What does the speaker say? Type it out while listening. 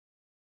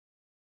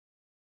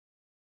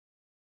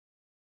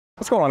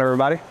What's going on,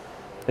 everybody?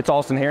 It's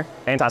Austin here,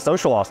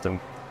 antisocial Austin.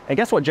 And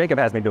guess what Jacob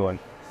has me doing?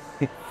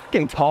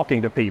 Fucking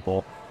talking to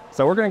people.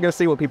 So we're gonna go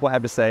see what people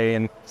have to say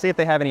and see if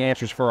they have any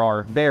answers for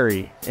our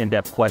very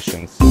in-depth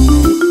questions. Well,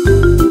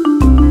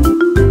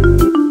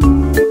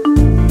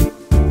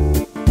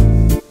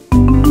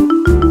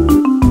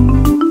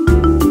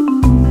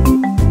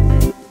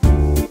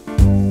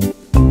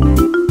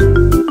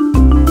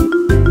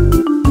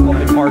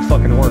 the car's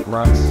fucking work,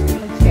 Russ.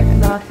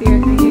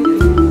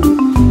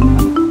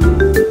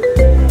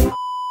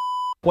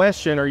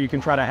 Question, or you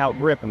can try to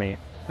out-grip me.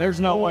 There's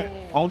no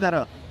way. Hold that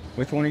up.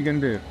 Which one are you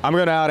gonna do? I'm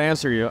gonna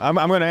out-answer you. I'm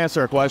gonna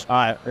answer a question. All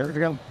right, there we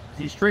go.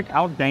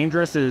 How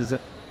dangerous is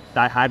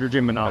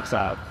dihydrogen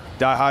monoxide?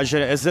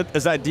 Dihydrogen,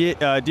 is that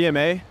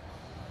DMA?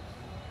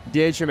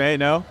 DHMA,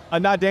 no.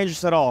 Not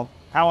dangerous at all.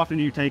 How often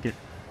do you take it?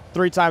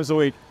 3 times a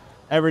week,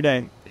 every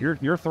day.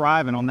 You're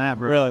thriving on that,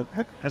 bro. Really?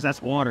 Because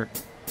that's water.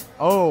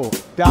 Oh,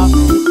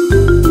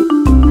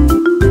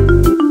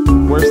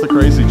 Where's the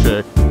crazy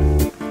chick?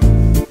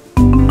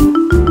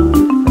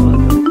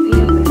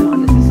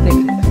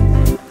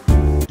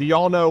 Do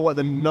y'all know what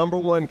the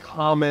 #1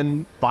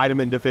 common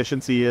vitamin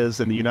deficiency is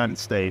in the United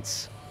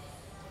States?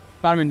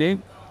 Vitamin D?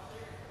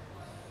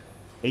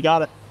 He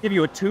got it. Give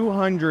you a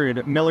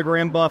 200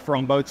 milligram buffer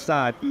on both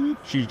sides.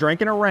 She's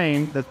drinking a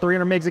rain, that's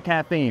 300 mgs of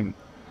caffeine.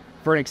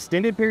 For an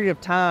extended period of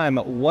time,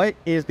 what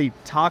is the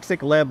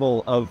toxic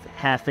level of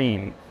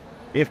caffeine?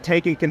 If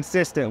taken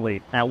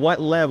consistently, at what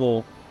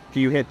level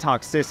do you hit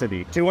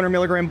toxicity? 200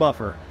 milligram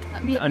buffer.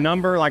 A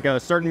number like a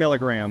certain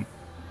milligram.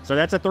 So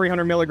that's a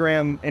 300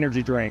 milligram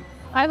energy drink.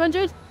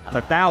 500?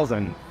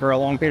 1,000 for a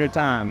long period of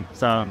time.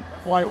 So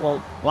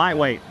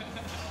lightweight.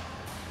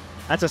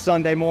 That's a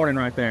Sunday morning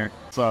right there.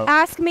 So,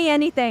 Ask me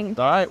anything.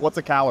 all right, what's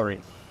a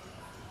calorie?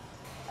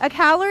 A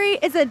calorie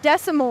is a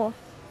decimal.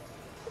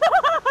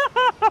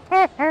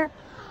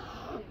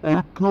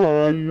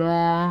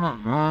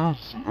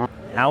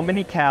 How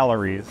many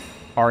calories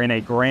are in a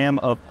gram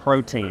of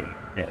protein?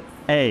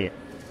 A,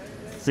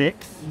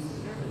 6,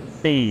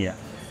 B,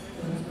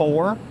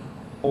 4,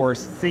 or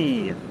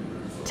C,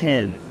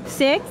 10?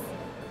 6?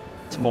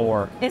 It's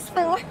 4. It's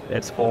 4.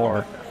 It's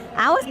 4.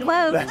 I was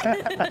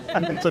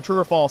close. So true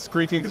or false,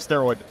 creatine is a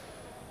steroid.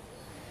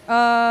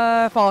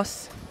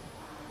 False.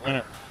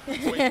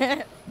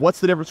 What's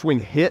the difference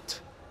between HIIT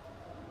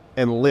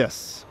and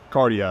LIS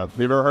cardio? Have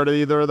you ever heard of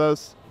either of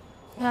those?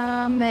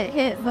 It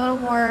hit a little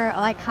more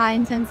like high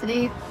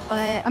intensity,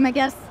 but I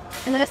guess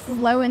this is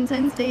low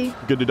intensity.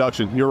 Good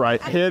deduction. You're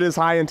right. HIIT is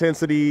high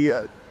intensity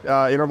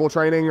interval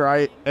training,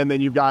 right? And then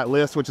you've got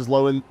LIS, which is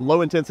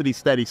low intensity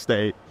steady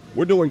state.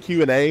 We're doing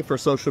Q&A for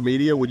social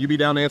media. Would you be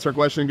down to answer a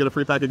question and get a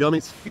free pack of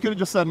gummies? You could have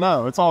just said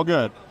no. It's all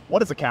good.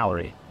 What is a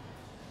calorie?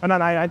 I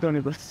don't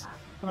need this.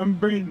 I'm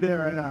brain dead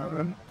right now,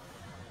 man.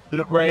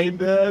 Brain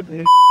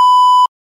dead?